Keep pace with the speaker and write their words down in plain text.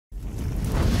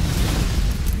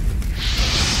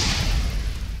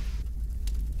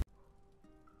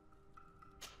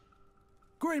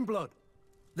Greenblood,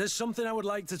 there's something I would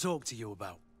like to talk to you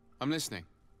about. I'm listening.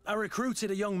 I recruited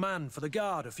a young man for the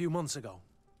Guard a few months ago.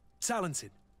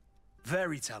 Talented.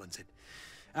 Very talented.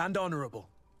 And honorable.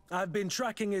 I've been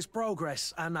tracking his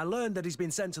progress, and I learned that he's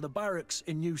been sent to the barracks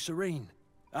in New Serene.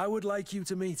 I would like you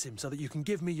to meet him so that you can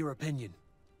give me your opinion.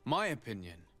 My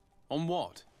opinion? On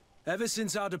what? Ever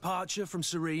since our departure from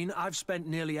Serene, I've spent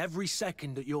nearly every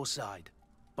second at your side.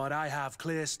 But I have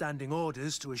clear standing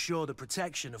orders to assure the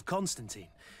protection of Constantine.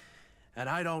 And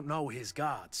I don't know his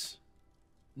guards.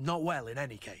 Not well, in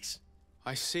any case.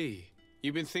 I see.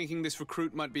 You've been thinking this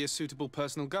recruit might be a suitable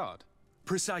personal guard?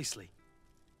 Precisely.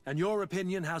 And your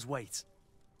opinion has weight.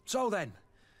 So then,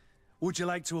 would you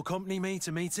like to accompany me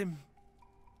to meet him?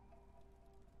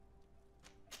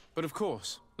 But of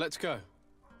course. Let's go.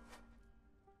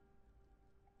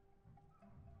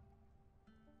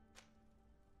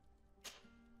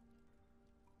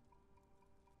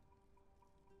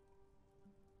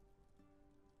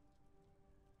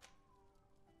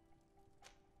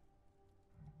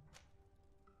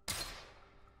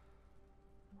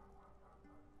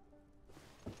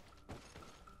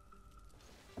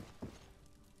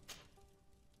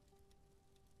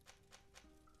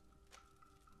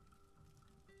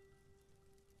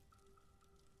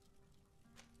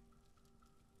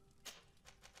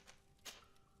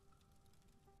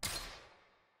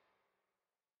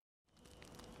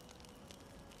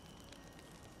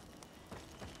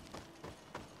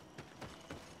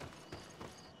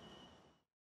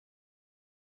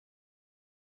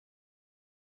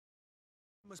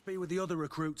 Must be with the other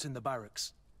recruits in the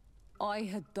barracks. I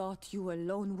had thought you a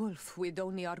lone wolf with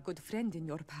only our good friend in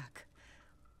your pack.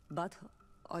 But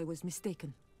I was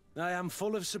mistaken. I am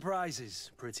full of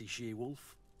surprises, pretty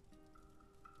she-wolf.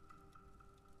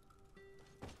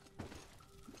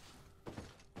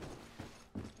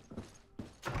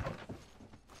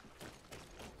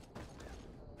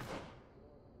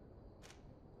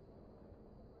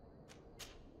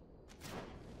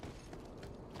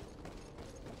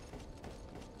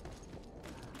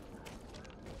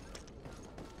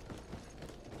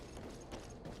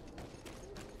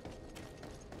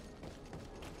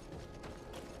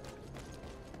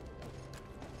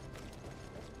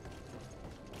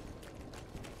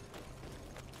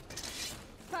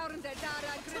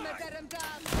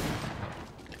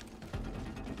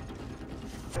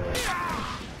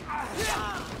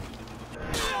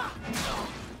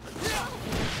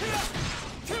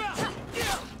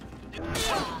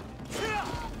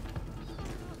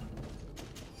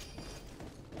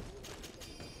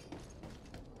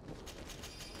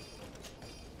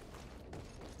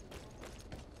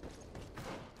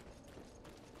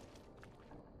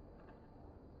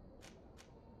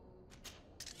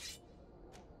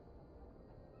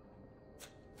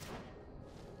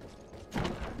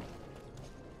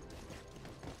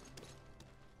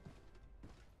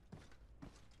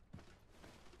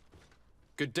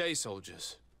 Good day,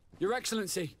 soldiers. Your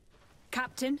Excellency.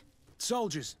 Captain?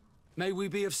 Soldiers. May we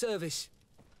be of service?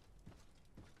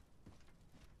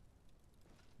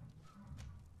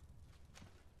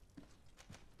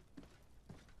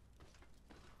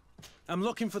 I'm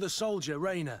looking for the soldier,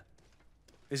 Reiner.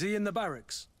 Is he in the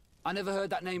barracks? I never heard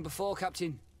that name before,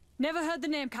 Captain. Never heard the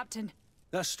name, Captain.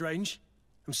 That's strange.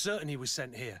 I'm certain he was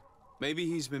sent here. Maybe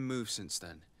he's been moved since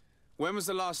then. When was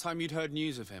the last time you'd heard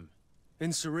news of him?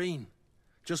 In Serene.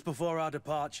 Just before our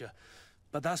departure.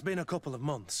 But that's been a couple of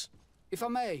months. If I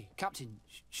may, Captain,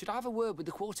 should I have a word with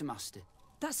the quartermaster?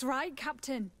 That's right,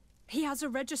 Captain. He has a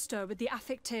register with the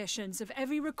affectations of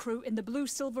every recruit in the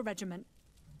Blue-Silver Regiment.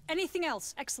 Anything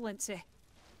else, Excellency?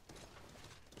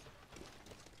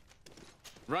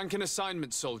 Rank and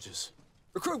assignment, soldiers.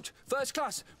 Recruit, First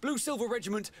Class, Blue-Silver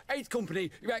Regiment, 8th Company,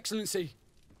 Your Excellency.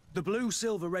 The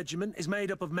Blue-Silver Regiment is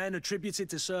made up of men attributed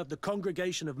to serve the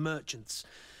Congregation of Merchants.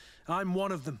 I'm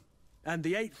one of them, and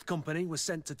the 8th Company was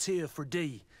sent to Tier for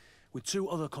D, with 2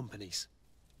 other companies.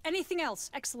 Anything else,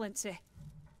 Excellency?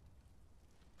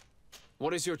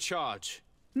 What is your charge?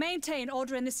 Maintain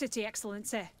order in the city,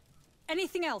 Excellency.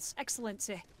 Anything else,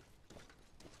 Excellency?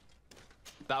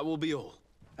 That will be all.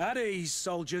 At ease,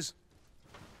 soldiers.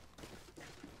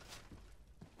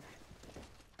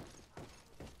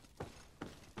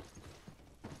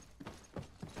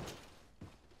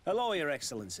 Hello, Your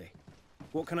Excellency.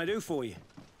 What can I do for you?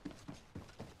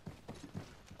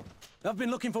 I've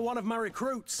been looking for one of my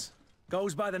recruits.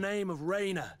 Goes by the name of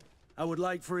Reiner. I would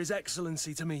like for His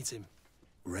Excellency to meet him.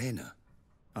 Reiner?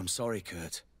 I'm sorry,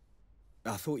 Kurt.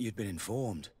 I thought you'd been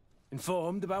informed.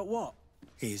 Informed about what?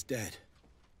 He is dead.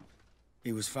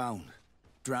 He was found,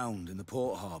 drowned in the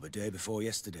port harbour day before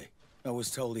yesterday. I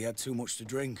was told he had too much to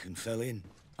drink and fell in.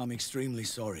 I'm extremely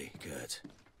sorry, Kurt.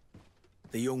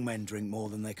 The young men drink more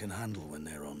than they can handle when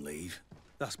they're on leave.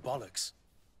 That's bollocks.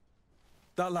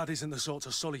 That lad isn't the sort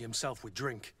to sully himself with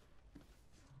drink.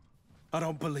 I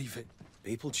don't believe it.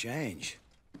 People change.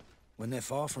 When they're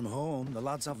far from home, the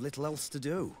lads have little else to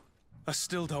do. I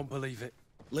still don't believe it.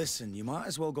 Listen, you might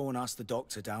as well go and ask the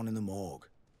doctor down in the morgue.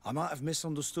 I might have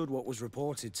misunderstood what was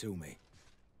reported to me.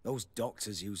 Those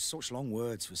doctors use such long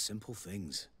words for simple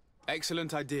things.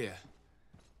 Excellent idea.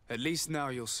 At least now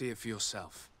you'll see it for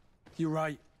yourself. You're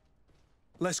right.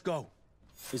 Let's go.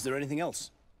 Is there anything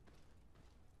else?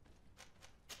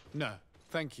 No,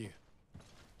 thank you.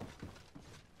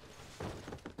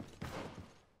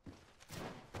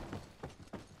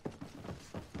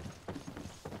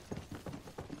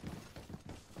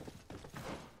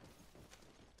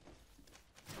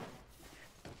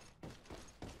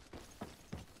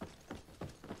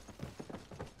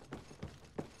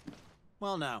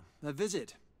 Well now, a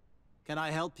visit. Can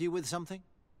I help you with something?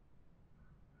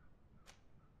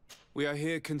 We are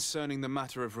here concerning the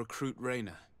matter of recruit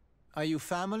Reiner. Are you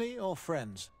family or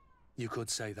friends? You could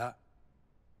say that.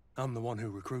 I'm the one who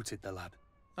recruited the lad.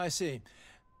 I see.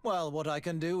 Well, what I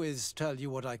can do is tell you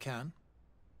what I can.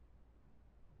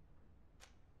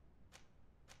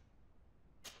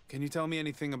 Can you tell me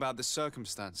anything about the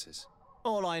circumstances?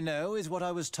 All I know is what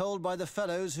I was told by the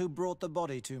fellows who brought the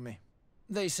body to me.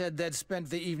 They said they'd spent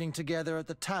the evening together at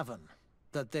the tavern,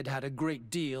 that they'd had a great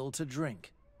deal to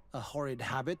drink. A horrid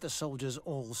habit the soldiers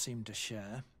all seemed to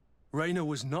share. Reiner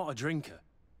was not a drinker.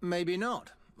 Maybe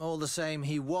not. All the same,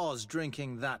 he was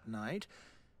drinking that night.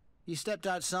 He stepped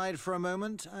outside for a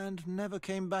moment and never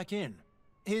came back in.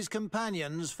 His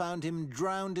companions found him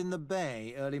drowned in the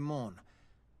bay early morn,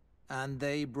 and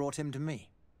they brought him to me.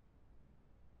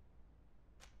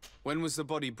 When was the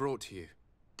body brought to you?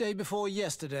 Day before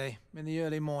yesterday, in the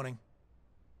early morning.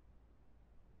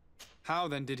 How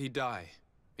then did he die,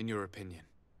 in your opinion?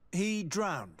 He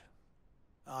drowned.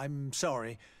 I'm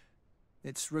sorry.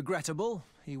 It's regrettable.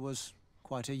 He was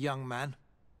quite a young man.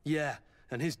 Yeah,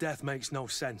 and his death makes no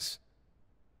sense.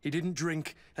 He didn't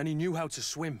drink, and he knew how to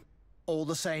swim. All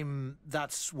the same,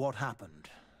 that's what happened.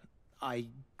 I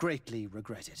greatly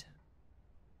regret it.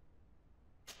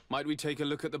 Might we take a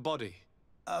look at the body?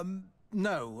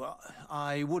 No,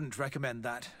 I wouldn't recommend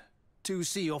that. To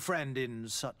see your friend in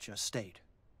such a state.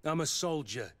 I'm a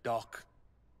soldier, Doc.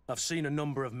 I've seen a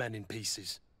number of men in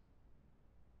pieces.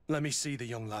 Let me see the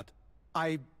young lad.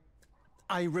 I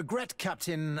regret,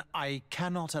 Captain. I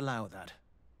cannot allow that.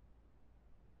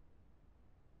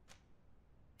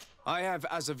 I have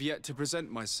as of yet to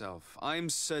present myself. I'm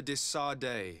Sir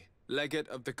Desardet, legate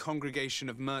of the Congregation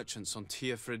of Merchants on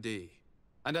Tiafredi.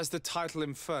 And as the title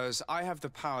infers, I have the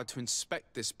power to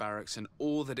inspect this barracks and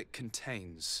all that it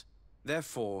contains.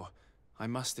 Therefore, I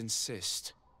must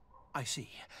insist. I see.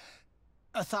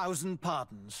 1,000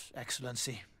 pardons,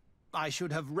 Excellency. I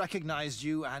should have recognized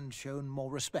you and shown more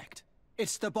respect.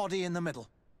 It's the body in the middle.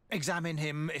 Examine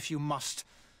him if you must,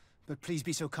 but please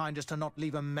be so kind as to not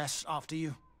leave a mess after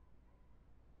you.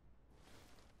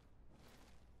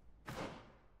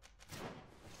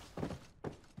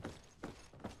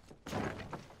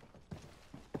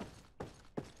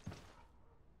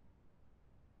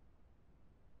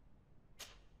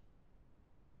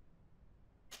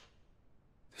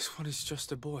 This one is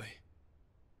just a boy.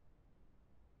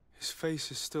 His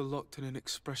face is still locked in an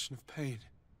expression of pain.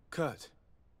 Kurt,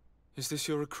 is this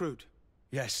your recruit?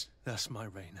 Yes, that's my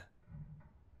Reiner.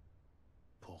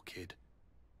 Poor kid.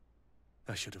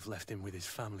 I should have left him with his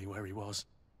family where he was.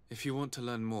 If you want to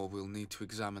learn more, we'll need to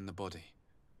examine the body.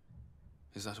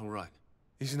 Is that all right?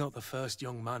 He's not the first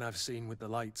young man I've seen with the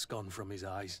lights gone from his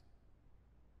eyes.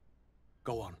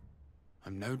 Go on.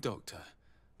 I'm no doctor,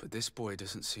 but this boy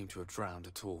doesn't seem to have drowned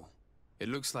at all. It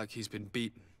looks like he's been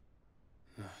beaten.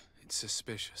 It's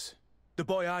suspicious. The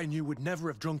boy I knew would never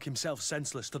have drunk himself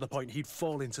senseless to the point he'd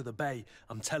fall into the bay,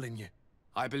 I'm telling you.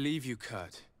 I believe you,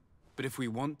 Kurt. But if we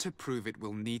want to prove it,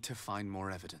 we'll need to find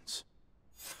more evidence.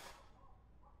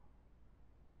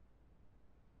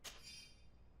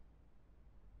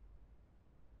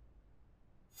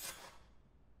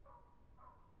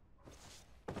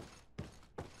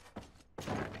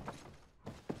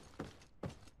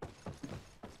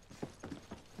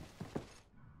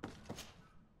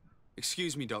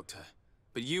 Excuse me, Doctor,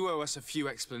 but you owe us a few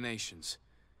explanations.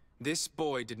 This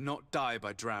boy did not die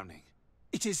by drowning.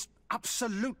 It is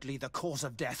absolutely the cause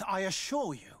of death, I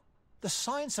assure you. The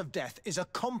science of death is a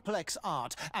complex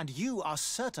art, and you are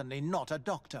certainly not a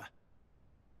doctor.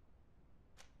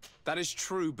 That is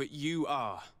true, but you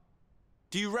are.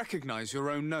 Do you recognize your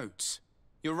own notes?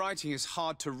 Your writing is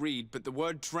hard to read, but the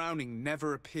word drowning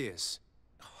never appears.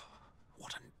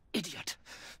 What an idiot.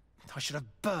 I should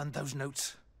have burned those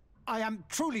notes. I am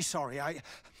truly sorry.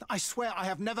 I swear I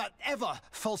have never, ever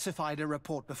falsified a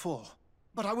report before.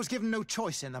 But I was given no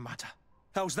choice in the matter.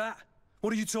 How's that?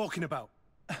 What are you talking about?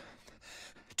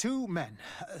 2 men,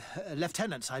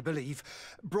 lieutenants, I believe,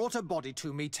 brought a body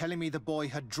to me telling me the boy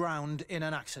had drowned in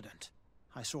an accident.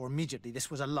 I saw immediately this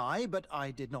was a lie, but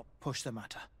I did not push the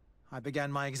matter. I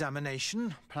began my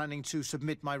examination, planning to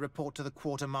submit my report to the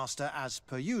quartermaster as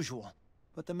per usual.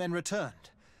 But the men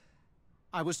returned.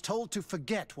 I was told to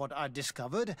forget what I'd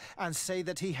discovered and say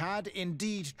that he had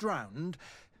indeed drowned,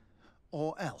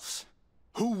 or else.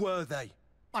 Who were they?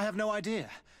 I have no idea.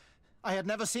 I had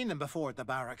never seen them before at the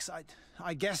barracks.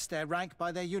 I guessed their rank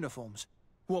by their uniforms.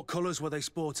 What colours were they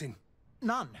sporting?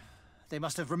 None. They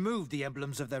must have removed the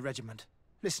emblems of their regiment.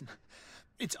 Listen,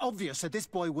 it's obvious that this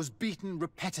boy was beaten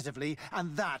repetitively,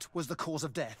 and that was the cause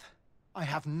of death. I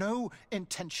have no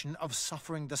intention of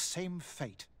suffering the same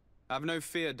fate. Have no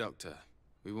fear, Doctor.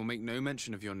 We will make no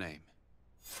mention of your name.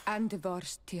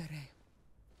 Andevars Tire.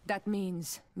 That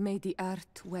means, may the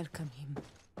earth welcome him.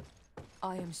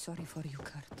 I am sorry for you,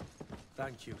 Kurt.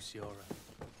 Thank you, Siora.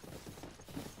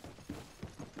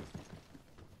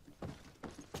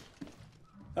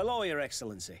 Hello, Your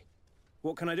Excellency.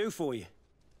 What can I do for you?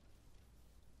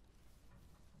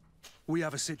 We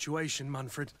have a situation,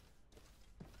 Manfred.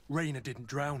 Reiner didn't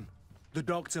drown. The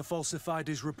doctor falsified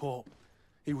his report.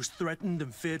 He was threatened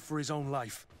and feared for his own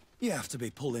life. You have to be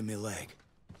pulling me leg.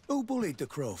 Who bullied the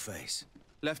crowface?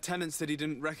 Lieutenants that he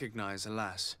didn't recognize,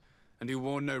 alas, and who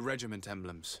wore no regiment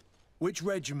emblems. Which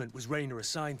regiment was Reiner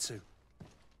assigned to?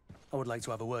 I would like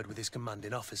to have a word with his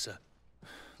commanding officer.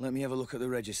 Let me have a look at the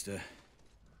register.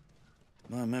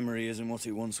 My memory isn't what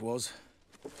it once was.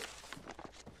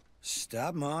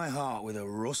 Stab my heart with a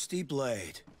rusty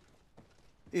blade.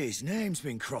 His name's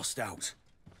been crossed out.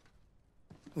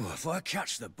 Oh, if I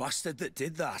catch the bastard that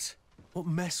did that. What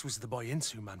mess was the boy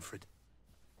into, Manfred?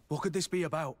 What could this be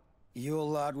about? Your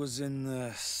lad was in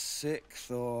the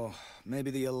 6th or maybe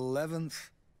the 11th,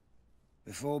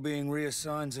 before being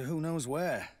reassigned to who knows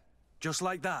where. Just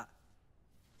like that?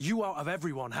 You out of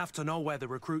everyone have to know where the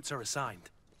recruits are assigned.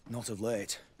 Not of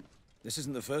late. This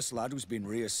isn't the first lad who's been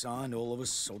reassigned all of a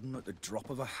sudden at the drop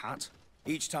of a hat.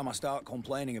 Each time I start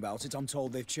complaining about it, I'm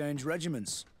told they've changed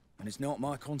regiments, and it's not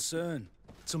my concern.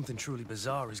 Something truly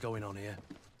bizarre is going on here.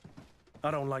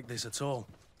 I don't like this at all.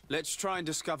 Let's try and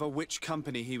discover which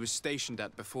company he was stationed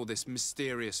at before this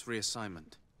mysterious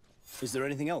reassignment. Is there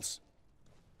anything else?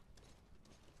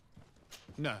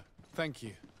 No, thank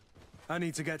you. I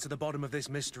need to get to the bottom of this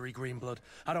mystery, Greenblood.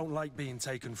 I don't like being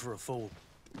taken for a fool.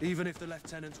 Even if the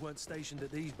lieutenants weren't stationed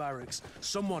at these barracks,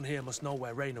 someone here must know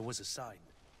where Reiner was assigned.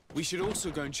 We should also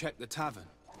go and check the tavern.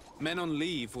 Men on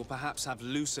leave will perhaps have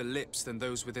looser lips than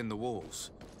those within the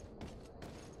walls.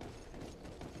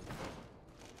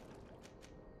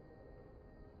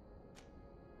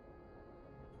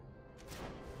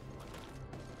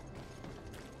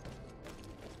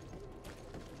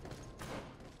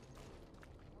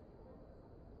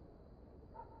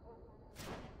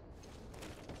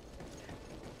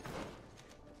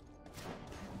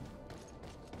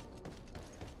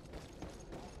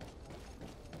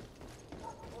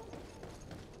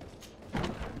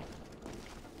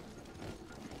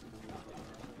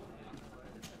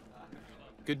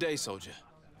 Good day, soldier.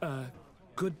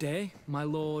 Good day, my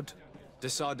lord. De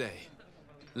Sardet,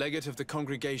 legate of the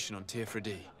congregation on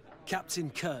Tirfredi. Captain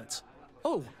Kurt.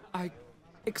 Oh,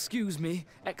 excuse me,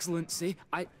 Excellency.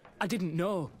 I didn't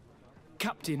know.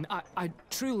 Captain, I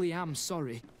truly am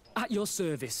sorry. At your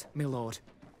service, my lord.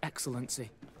 Excellency.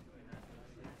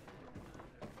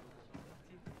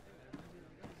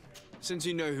 Since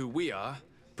you know who we are,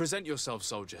 present yourself,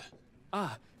 soldier.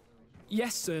 Ah,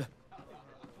 yes, sir.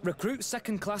 Recruit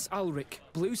 2nd Class Alric,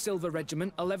 Blue Silver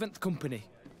Regiment, 11th Company.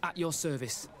 At your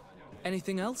service.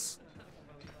 Anything else?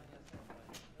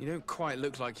 You don't quite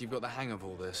look like you've got the hang of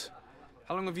all this.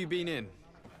 How long have you been in?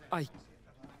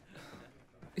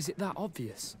 Is it that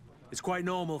obvious? It's quite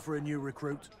normal for a new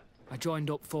recruit. I joined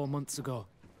up 4 months ago.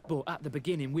 But at the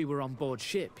beginning, we were on board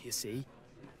ship, you see.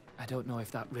 I don't know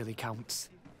if that really counts.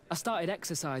 I started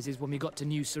exercises when we got to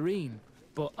New Serene.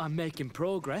 But I'm making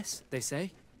progress, they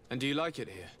say. And do you like it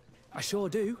here? I sure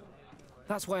do.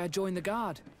 That's why I joined the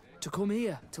Guard. To come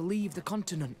here, to leave the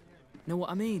continent. Know what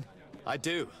I mean? I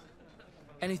do.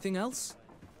 Anything else?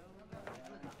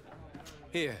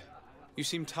 Here, you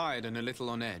seem tired and a little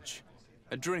on edge.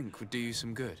 A drink would do you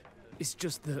some good. It's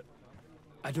just that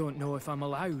I don't know if I'm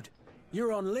allowed.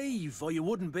 You're on leave, or you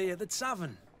wouldn't be at the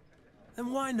tavern.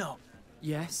 And why not?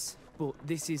 Yes, but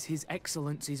this is His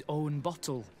Excellency's own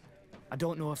bottle. I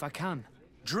don't know if I can.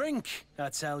 drink, I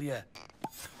tell you.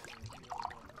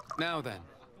 Now then,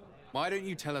 why don't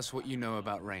you tell us what you know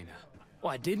about Reiner?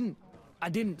 Well, I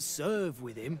didn't serve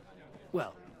with him.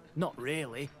 Well, not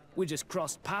really. We just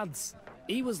crossed paths.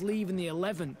 He was leaving the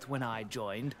 11th when I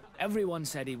joined. Everyone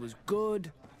said he was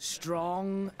good,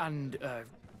 strong, and,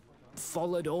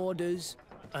 followed orders.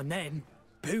 And then,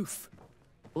 poof.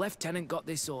 Lieutenant got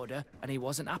this order, and he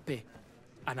wasn't happy.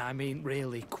 And I mean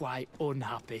really quite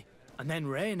unhappy. And then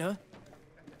Reiner,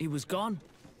 he was gone.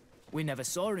 We never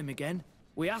saw him again.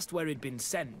 We asked where he'd been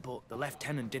sent, but the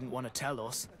lieutenant didn't want to tell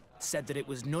us. Said that it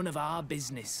was none of our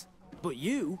business. But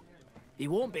you, he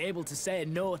won't be able to say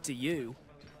no to you.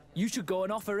 You should go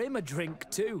and offer him a drink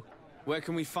too. Where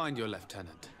can we find your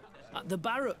lieutenant? At the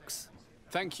barracks.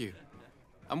 Thank you.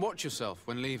 And watch yourself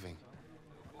when leaving.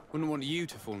 Wouldn't want you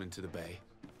to fall into the bay.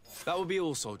 That will be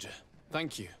all, soldier.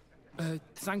 Thank you.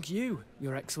 Thank you,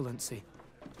 Your Excellency.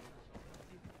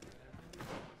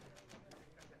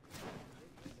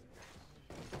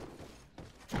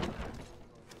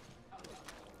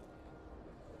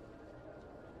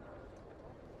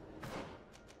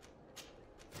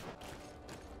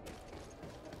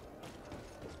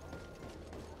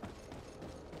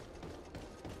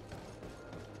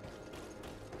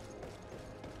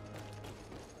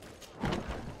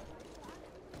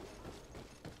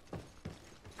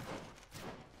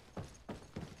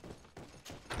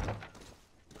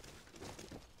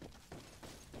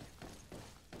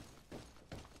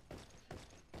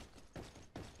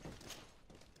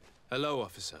 Hello,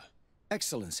 officer.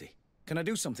 Excellency, can I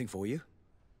do something for you?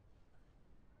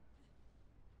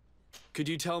 Could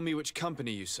you tell me which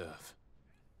company you serve?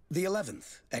 The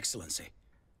 11th, Excellency.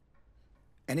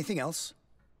 Anything else?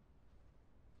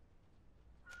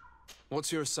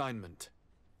 What's your assignment?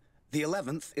 The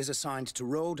 11th is assigned to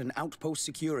road and outpost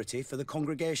security for the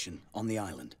congregation on the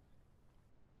island.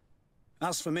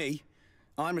 As for me,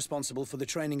 I'm responsible for the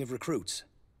training of recruits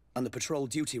and the patrol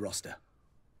duty roster.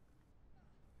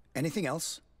 Anything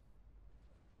else?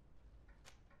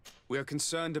 We are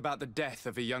concerned about the death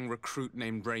of a young recruit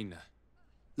named Reiner.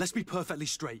 Let's be perfectly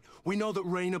straight. We know that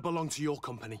Reiner belonged to your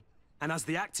company. And as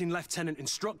the acting lieutenant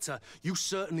instructor, you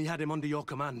certainly had him under your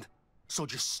command. So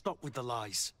just stop with the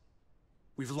lies.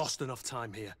 We've lost enough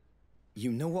time here.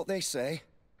 You know what they say?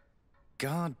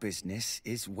 Guard business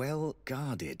is well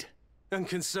guarded. And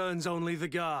concerns only the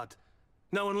guard.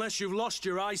 Now, unless you've lost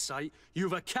your eyesight,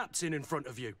 you've a captain in front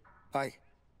of you.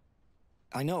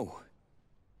 I know.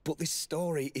 But this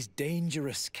story is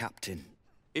dangerous, Captain.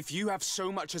 If you have so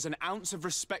much as an ounce of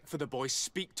respect for the boy,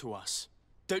 speak to us.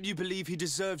 Don't you believe he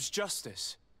deserves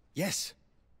justice? Yes.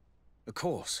 Of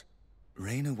course.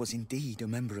 Reiner was indeed a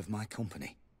member of my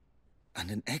company.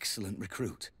 And an excellent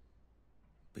recruit.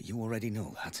 But you already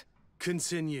know that.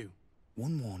 Continue.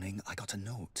 One morning, I got a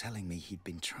note telling me he'd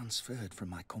been transferred from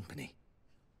my company.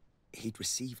 He'd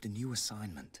received a new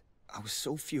assignment. I was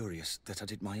so furious that I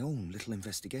did my own little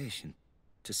investigation.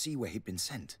 To see where he'd been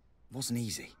sent wasn't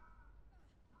easy.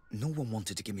 No one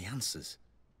wanted to give me answers.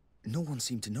 No one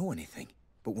seemed to know anything.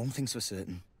 But one thing's for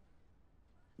certain.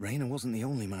 Reiner wasn't the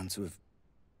only man to have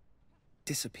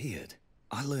disappeared.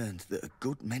 I learned that a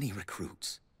good many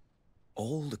recruits,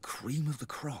 all the cream of the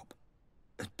crop,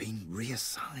 had been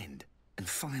reassigned. And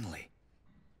finally,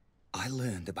 I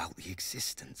learned about the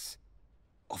existence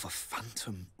of a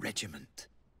phantom regiment.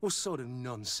 What sort of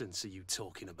nonsense are you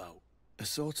talking about? A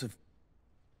sort of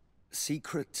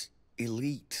secret,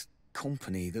 elite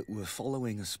company that were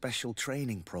following a special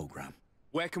training program.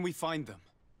 Where can we find them?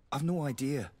 I've no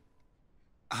idea.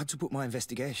 I had to put my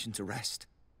investigation to rest.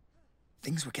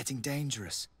 Things were getting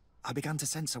dangerous. I began to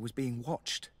sense I was being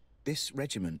watched. This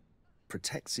regiment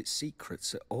protects its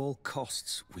secrets at all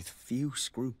costs with few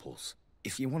scruples.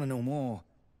 If you want to know more,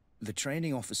 the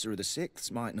training officer of the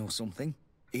 6th might know something.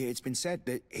 It's been said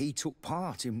that he took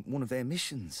part in one of their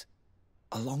missions,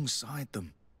 alongside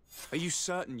them. Are you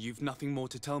certain you've nothing more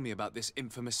to tell me about this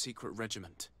infamous secret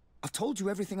regiment? I've told you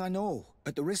everything I know,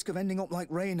 at the risk of ending up like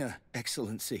Reiner,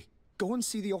 Excellency. Go and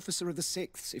see the officer of the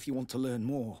 6th if you want to learn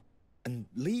more. And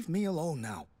leave me alone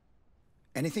now.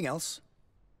 Anything else?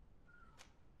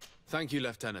 Thank you,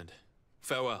 Lieutenant.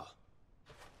 Farewell.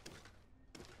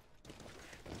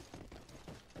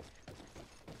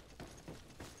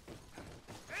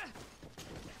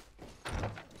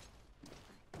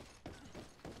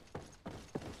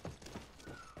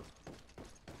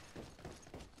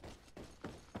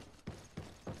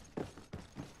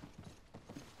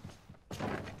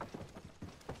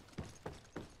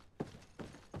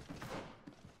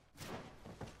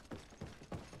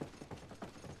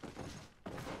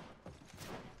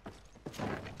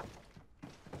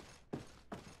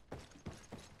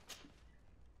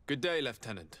 Good day,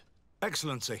 Lieutenant.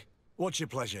 Excellency, what's your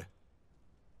pleasure?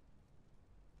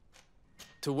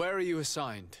 To where are you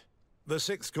assigned? The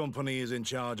 6th Company is in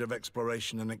charge of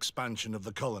exploration and expansion of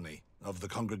the colony of the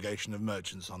Congregation of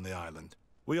Merchants on the island.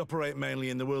 We operate mainly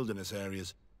in the wilderness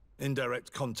areas, in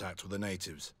direct contact with the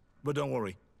natives. But don't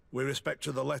worry, we respect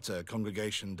to the letter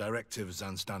Congregation directives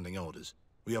and standing orders.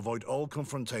 We avoid all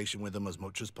confrontation with them as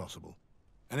much as possible.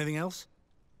 Anything else?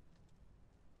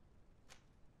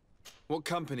 What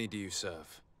company do you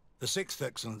serve? The 6th,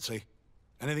 Excellency.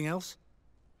 Anything else?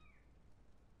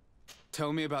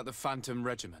 Tell me about the Phantom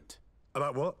Regiment.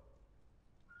 About what?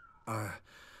 I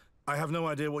have no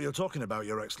idea what you're talking about,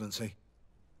 Your Excellency.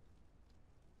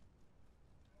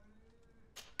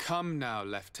 Come now,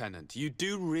 Lieutenant. You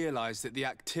do realize that the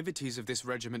activities of this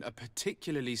regiment are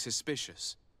particularly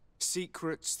suspicious.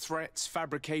 Secrets, threats,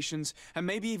 fabrications, and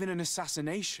maybe even an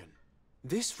assassination.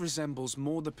 This resembles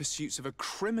more the pursuits of a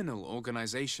criminal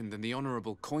organization than the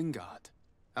Honorable Coin Guard.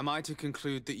 Am I to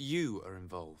conclude that you are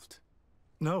involved?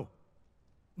 No.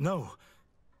 No.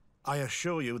 I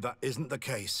assure you that isn't the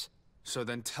case. So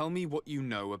then tell me what you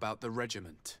know about the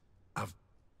regiment. I've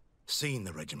seen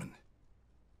the regiment.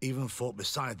 Even fought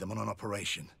beside them on an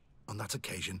operation. On that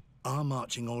occasion, our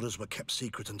marching orders were kept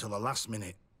secret until the last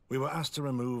minute. We were asked to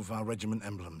remove our regiment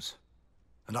emblems.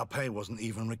 And our pay wasn't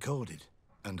even recorded.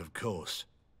 And of course,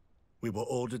 we were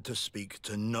ordered to speak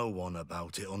to no one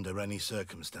about it under any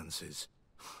circumstances.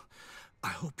 I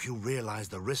hope you realize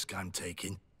the risk I'm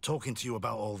taking, talking to you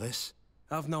about all this.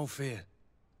 Have no fear.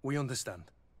 We understand.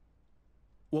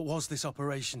 What was this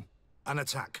operation? An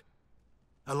attack.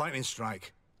 A lightning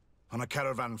strike. On a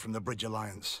caravan from the Bridge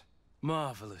Alliance.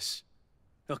 Marvelous.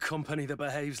 A company that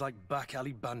behaves like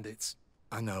back-alley bandits.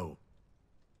 I know.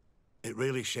 It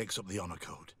really shakes up the honor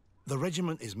code. The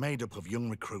regiment is made up of young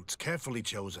recruits, carefully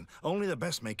chosen. Only the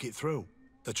best make it through.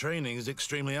 The training is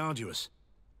extremely arduous.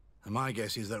 And my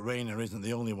guess is that Reiner isn't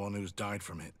the only one who's died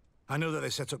from it. I know that they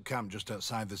set up camp just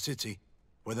outside the city,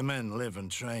 where the men live and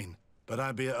train. But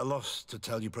I'd be at a loss to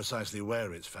tell you precisely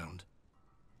where it's found.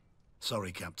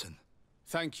 Sorry, Captain.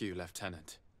 Thank you,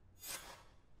 Lieutenant.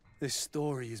 This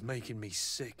story is making me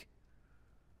sick.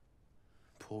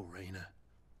 Poor Reiner.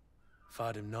 If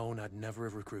I'd have known, I'd never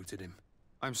have recruited him.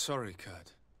 I'm sorry,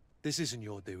 Kurt. This isn't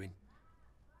your doing.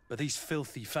 But these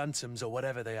filthy phantoms, or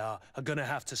whatever they are gonna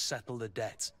have to settle the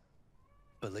debt.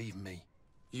 Believe me.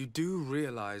 You do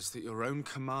realize that your own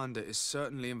commander is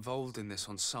certainly involved in this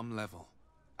on some level.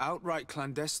 Outright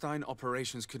clandestine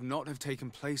operations could not have taken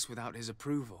place without his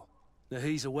approval. That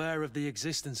he's aware of the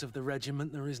existence of the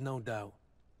regiment, there is no doubt.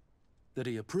 That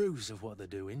he approves of what they're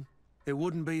doing. It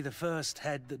wouldn't be the first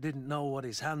head that didn't know what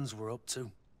his hands were up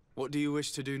to. What do you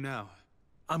wish to do now?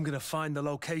 I'm gonna find the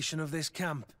location of this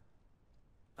camp.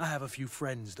 I have a few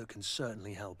friends that can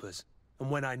certainly help us. And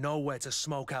when I know where to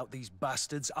smoke out these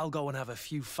bastards, I'll go and have a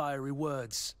few fiery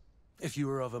words. If you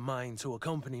were of a mind to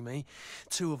accompany me,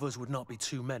 2 of us would not be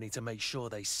too many to make sure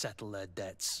they settle their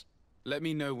debts. Let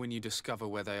me know when you discover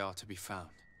where they are to be found.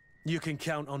 You can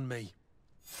count on me.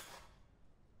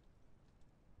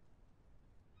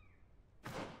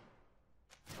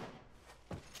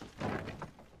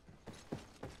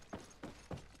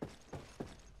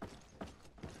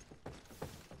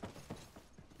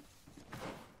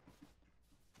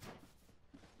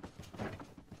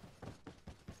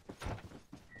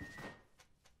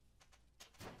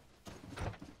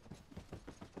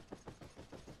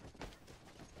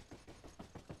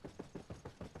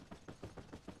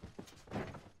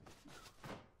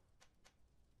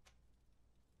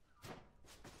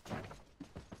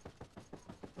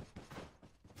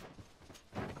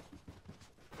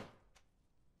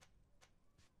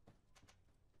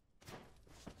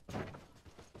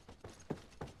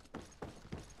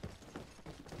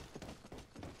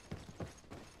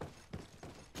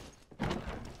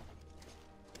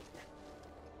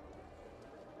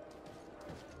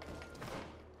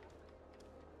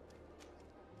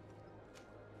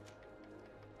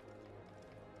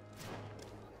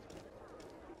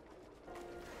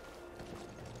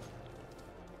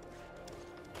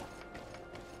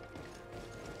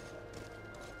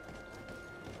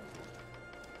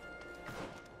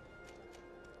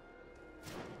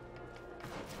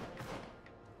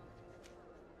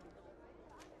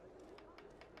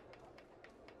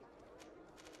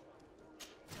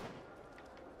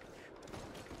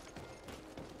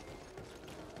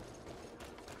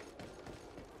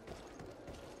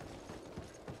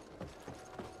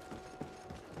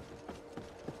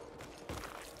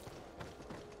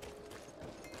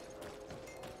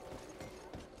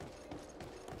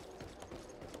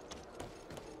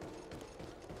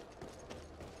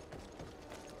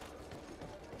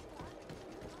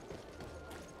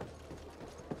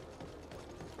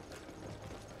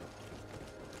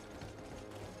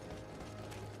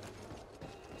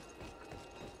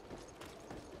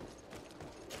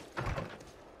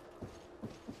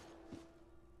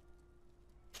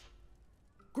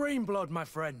 Greenblood, my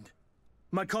friend.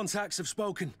 My contacts have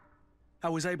spoken. I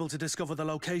was able to discover the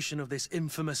location of this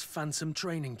infamous Phantom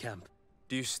training camp.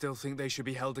 Do you still think they should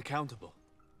be held accountable?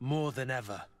 More than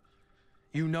ever.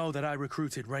 You know that I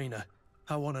recruited Reiner.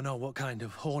 I want to know what kind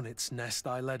of hornet's nest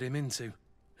I led him into.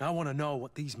 I want to know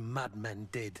what these madmen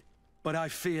did. But I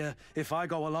fear if I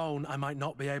go alone, I might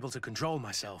not be able to control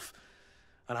myself.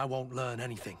 And I won't learn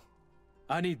anything.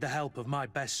 I need the help of my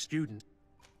best student.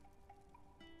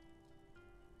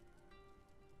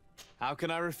 How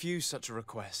can I refuse such a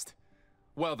request?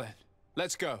 Well then,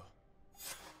 let's go.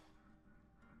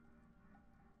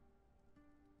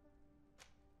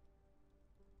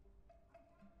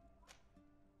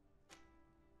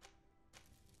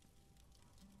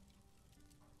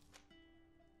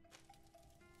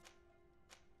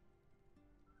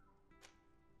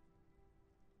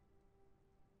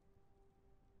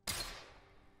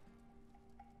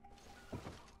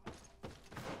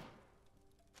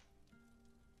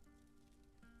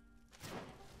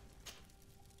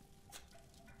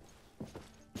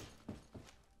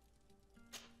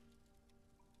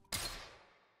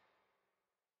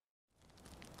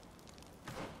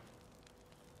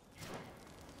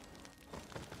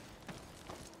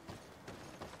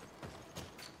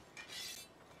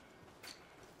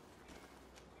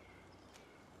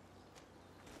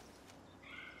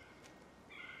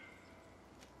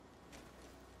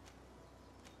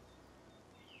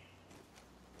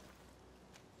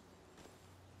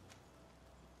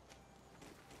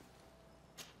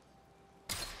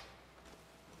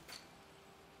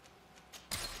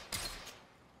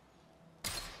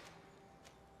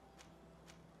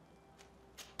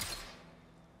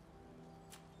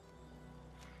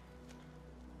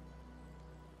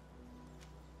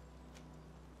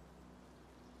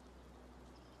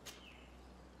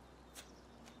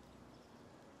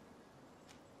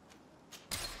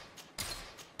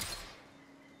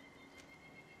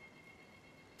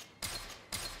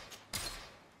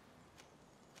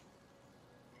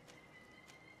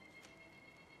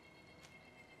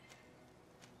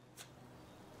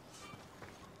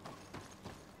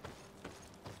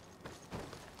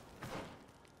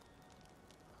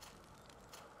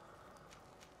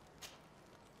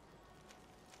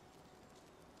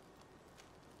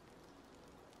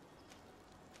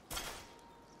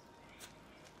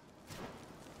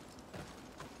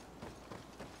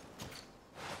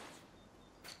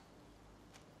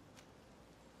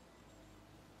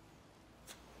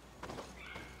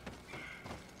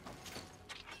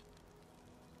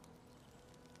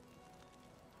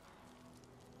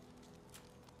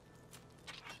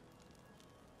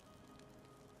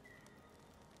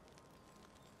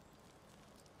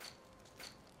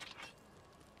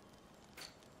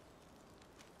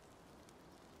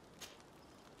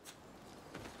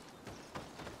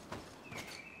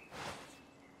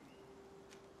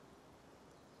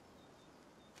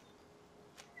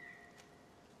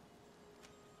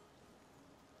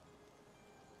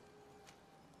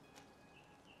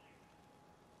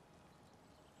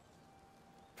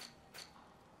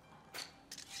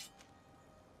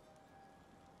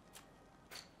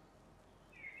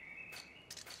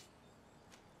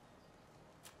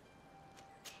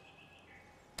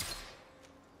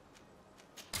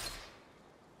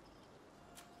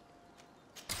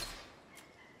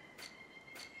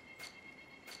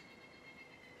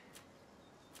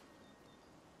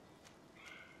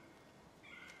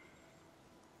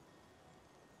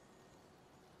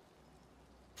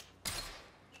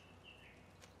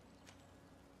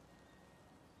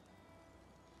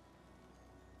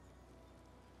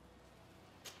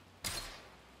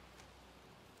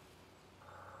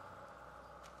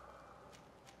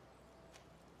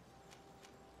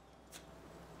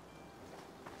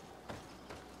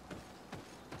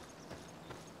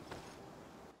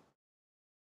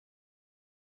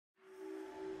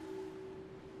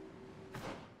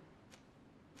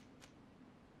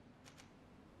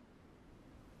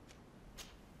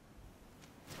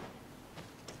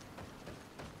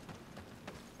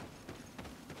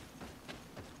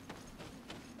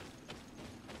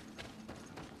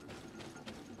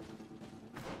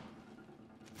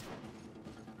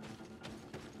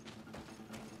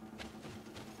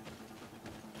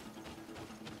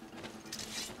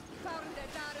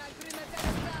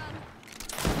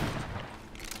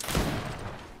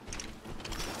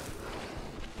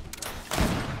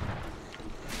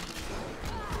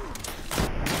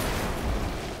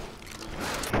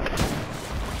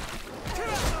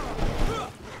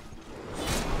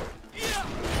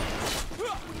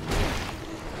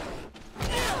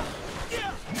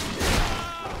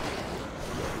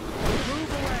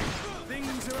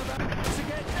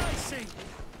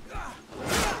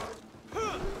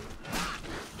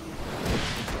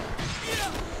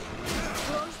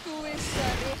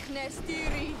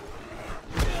 Nestiri.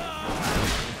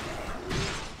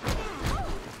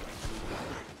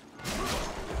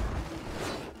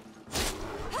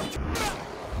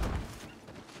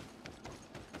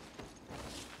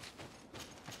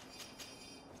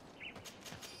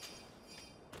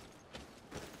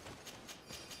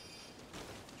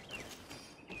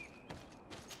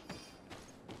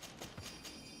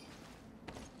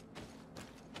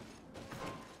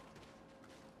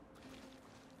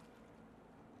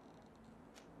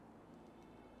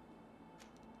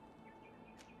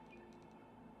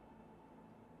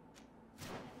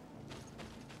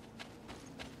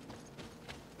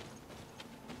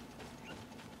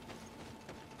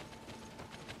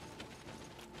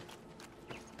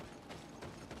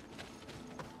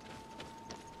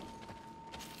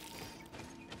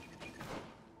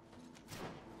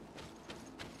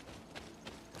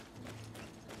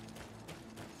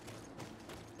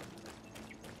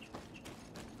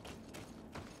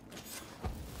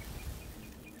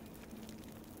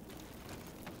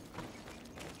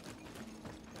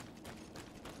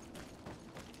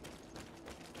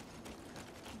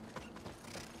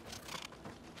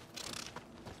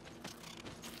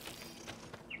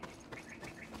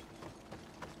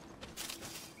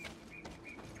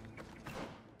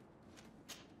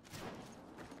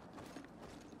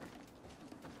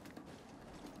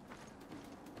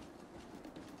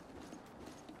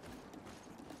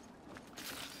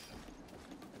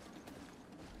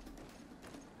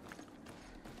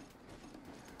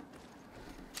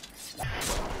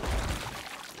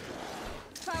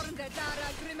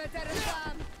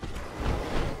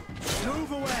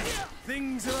 Move away!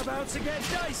 Things are about to get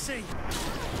dicey!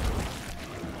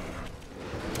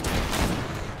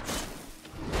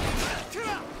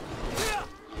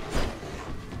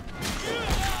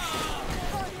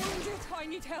 I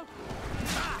need help.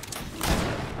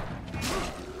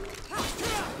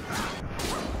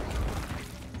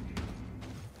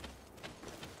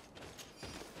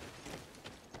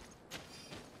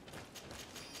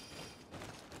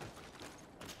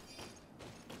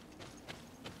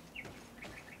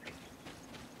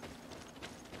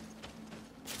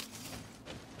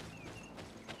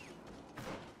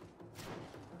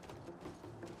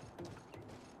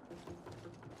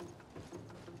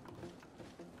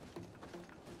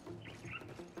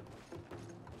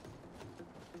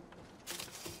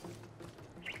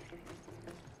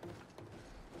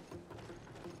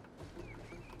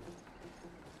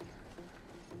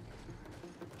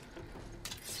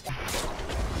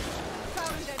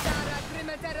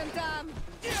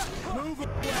 Move away!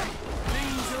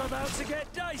 Things are about to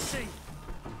get dicey!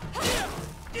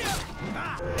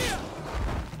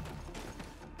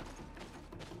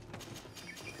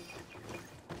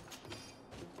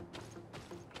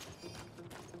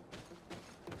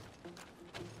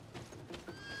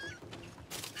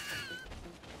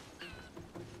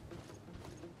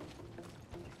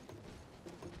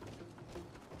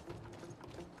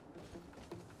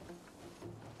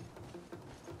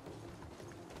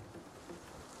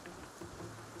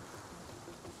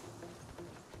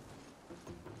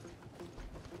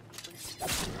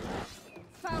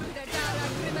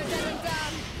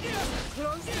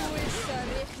 Close to it,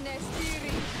 Serene.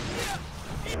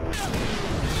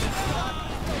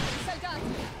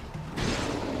 Soldat!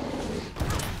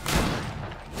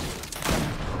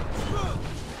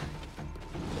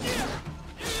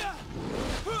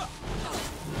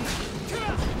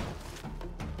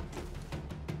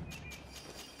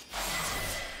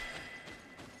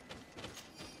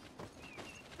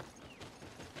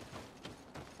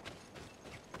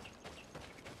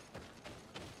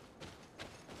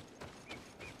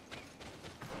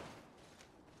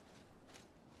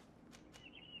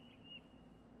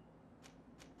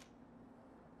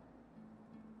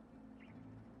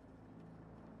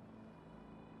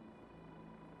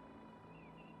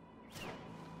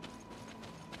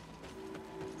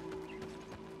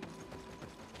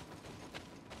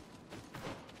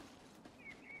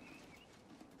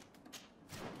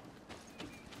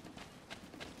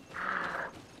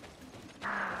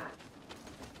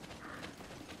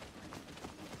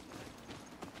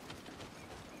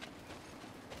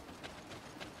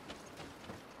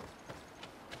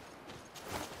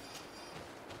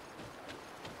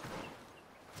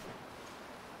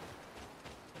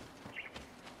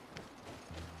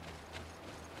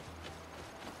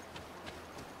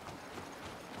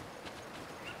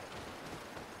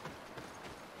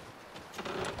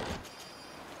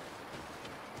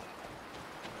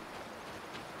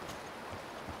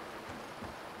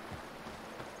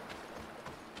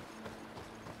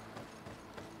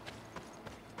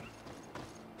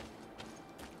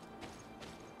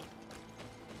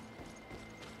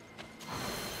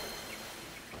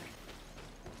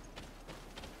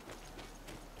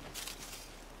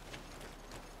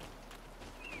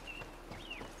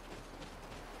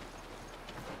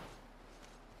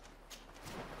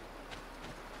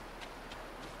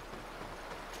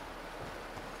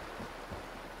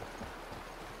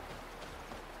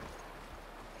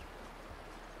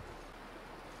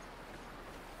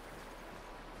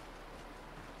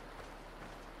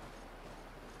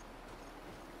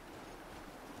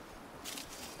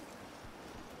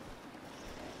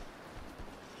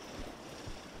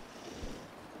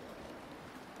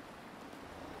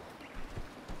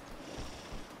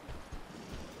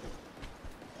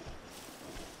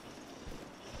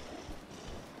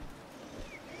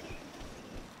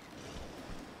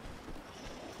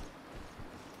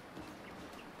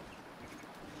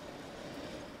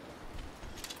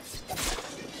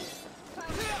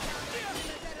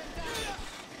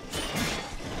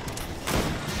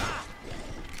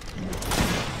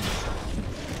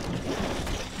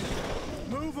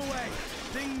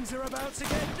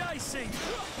 dicey!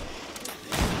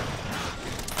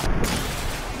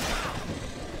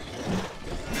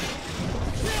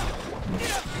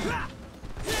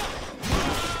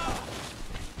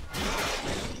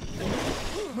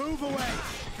 Move away!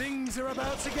 Things are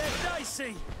about to get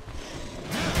dicey!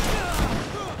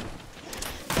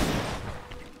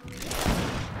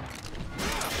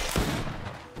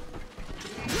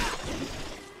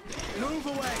 Move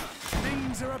away!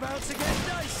 Things are about to get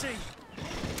dicey!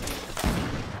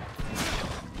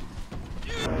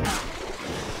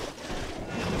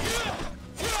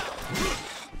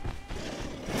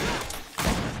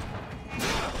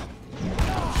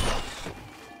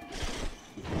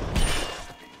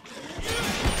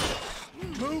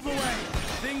 Move away!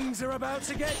 Things are about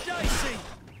to get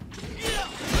dicey!